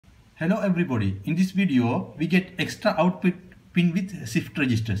Hello everybody, in this video we get extra output pin with shift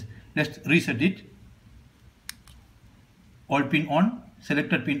registers. Let's reset it. All pin on,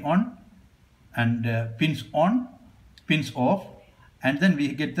 selected pin on, and pins on, pins off, and then we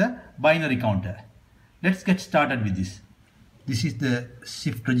get the binary counter. Let's get started with this. This is the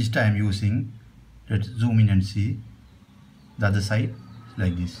shift register I am using. Let's zoom in and see the other side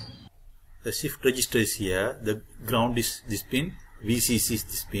like this. The shift register is here, the ground is this pin, VCC is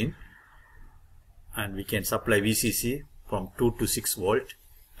this pin, and we can supply VCC from 2 to 6 volt.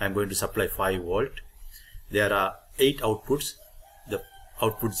 I am going to supply 5 volt. There are 8 outputs, the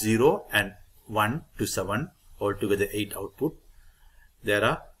output 0 and 1 to 7, altogether 8 output. There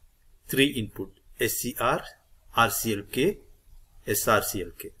are 3 input, SCR, RCLK,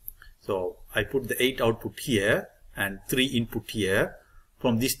 SRCLK. So I put the 8 output here and 3 input here.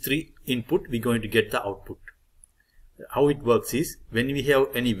 From these 3 input we are going to get the output. How it works is, when we have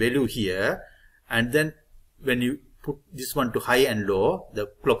any value here, and then when you put this one to high and low, the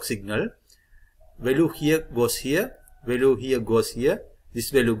clock signal, value here goes here, value here goes here, this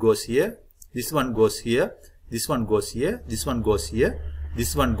value goes here, this one goes here, this one goes here, this one goes here,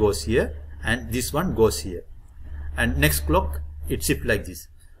 this one goes here, and this one goes here. And next clock it shifts like this.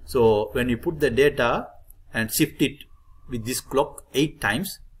 So when you put the data and shift it with this clock 8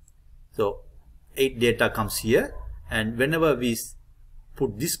 times, so 8 data comes here, and whenever we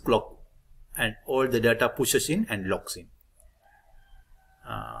put this clock, and all the data pushes in and locks in.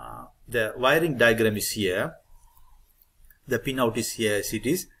 The wiring diagram is here. The pin out is here as it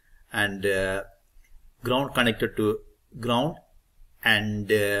is, and ground connected to ground and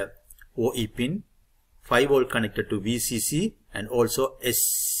OE pin, 5 volt connected to VCC and also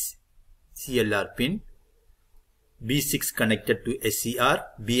SCLR pin, B6 connected to SCR,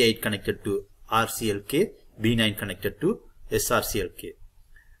 B8 connected to RCLK, B9 connected to SRCLK.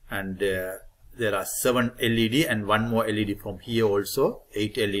 And there are 7 LED and 1 more LED from here also,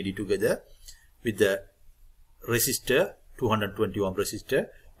 8 LED together with the resistor, 220 ohm resistor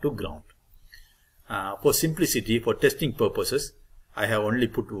to ground. For simplicity, for testing purposes, I have only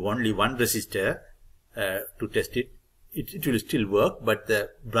put only one resistor to test it. It will still work, but the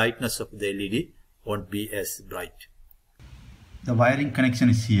brightness of the LED won't be as bright. The wiring connection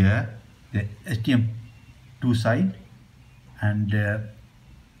is here, the STM32 side and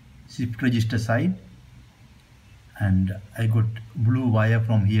shift register side, and I got blue wire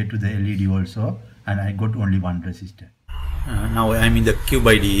from here to the LED also, and I got only one resistor. Now I am in the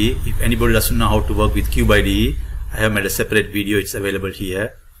CubeIDE. If anybody doesn't know how to work with CubeIDE, I have made a separate video. It's available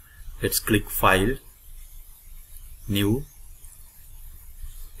here. Let's click File, New,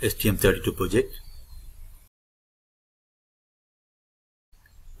 STM32 project.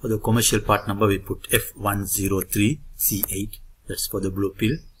 For the commercial part number we put F103C8. That's for the blue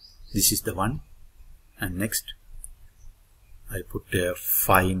pill. This is the one. And next I put a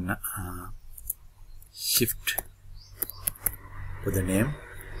fine shift for the name.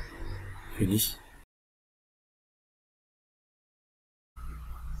 Finish.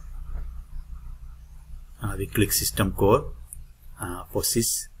 We click system core for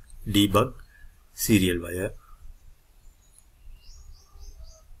sys, debug, serial wire.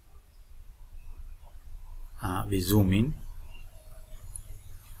 We zoom in.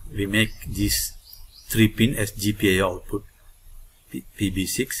 We make this 3 pin as GPIO output,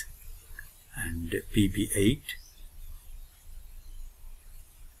 PB6 and PB8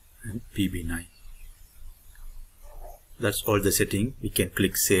 and PB9. That's all the setting. We can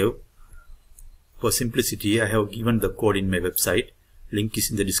click save. For simplicity, I have given the code in my website. Link is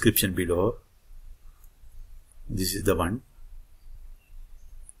in the description below. This is the one.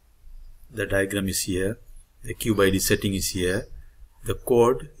 The diagram is here. The CubeIDE setting is here. The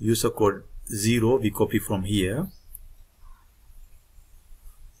code, user code 0, we copy from here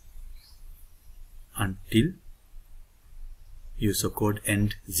until user code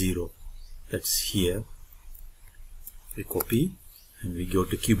end 0. That's here. We copy and we go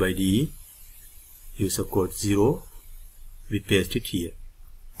to CubeIDE, user code 0, we paste it here.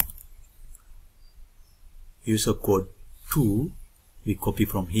 User code 2, we copy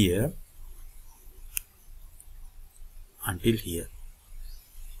from here until here.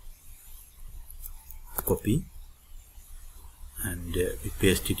 Copy and we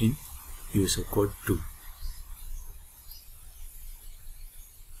paste it in user code 2.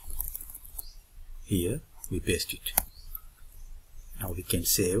 Here we paste it. Now we can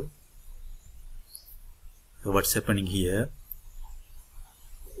save. So what's happening here,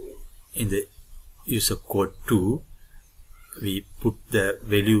 in the user code 2 we put the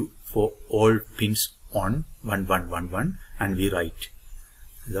value for all pins on 1111 and we write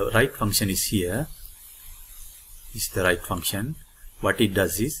The write function is here. This is the write function. What it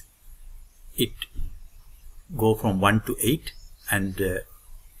does is, it go from 1 to 8 and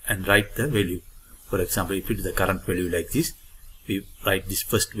write the value. For example, if it is the current value like this, we write this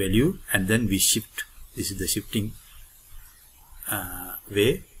first value and then we shift. This is the shifting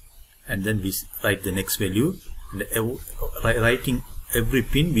way, and then we write the next value. And writing every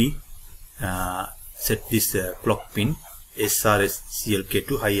pin, we set this clock pin SRSCLK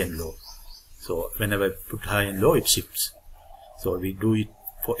to high and low. So whenever I put high and low, it shifts. So we do it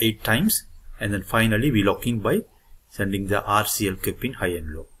for 8 times, and then finally we lock in by sending the RCLK pin high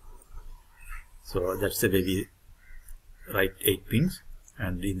and low. So that's the way we write 8 pins.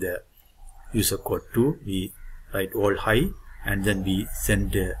 And in the user code 2, we write all high, and then we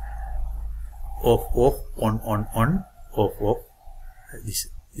send off, on, off,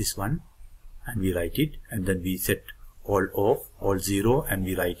 this one, and we write it, and then we set all off, all 0, and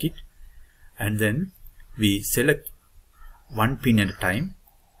we write it, and then we select one pin at a time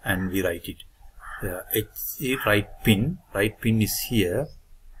and we write it. The HC write pin is here,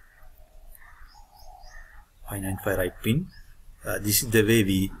 595 write pin. This is the way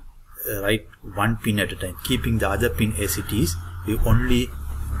we write one pin at a time, keeping the other pin as it is. We only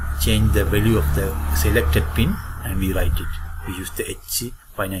change the value of the selected pin and we write it. We use the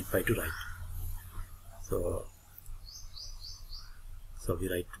HC595 to write. So we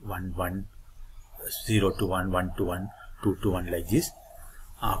write 1 1, 0 to 1, 1 to 1, 2 to 1 like this.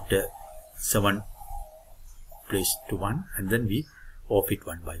 After 7 place to 1, and then we off it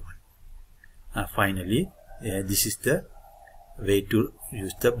one by one. Finally, this is the way to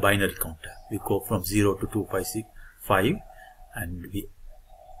use the binary counter. We go from 0 to 2565 and we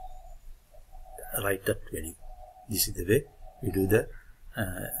write that value. This is the way we do the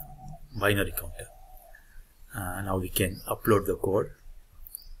binary counter. Now we can upload the code.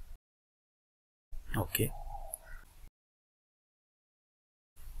 Okay.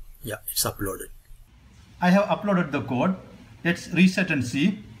 Yeah, it's uploaded. I have uploaded the code. Let's reset and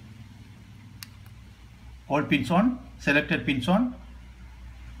see. All pins on, selected pins on,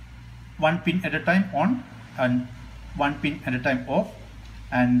 one pin at a time on and one pin at a time off,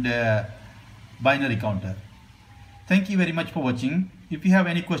 and binary counter. Thank you very much for watching. If you have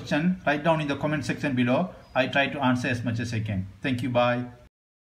any question, write down in the comment section below. I try to answer as much as I can. Thank you. Bye.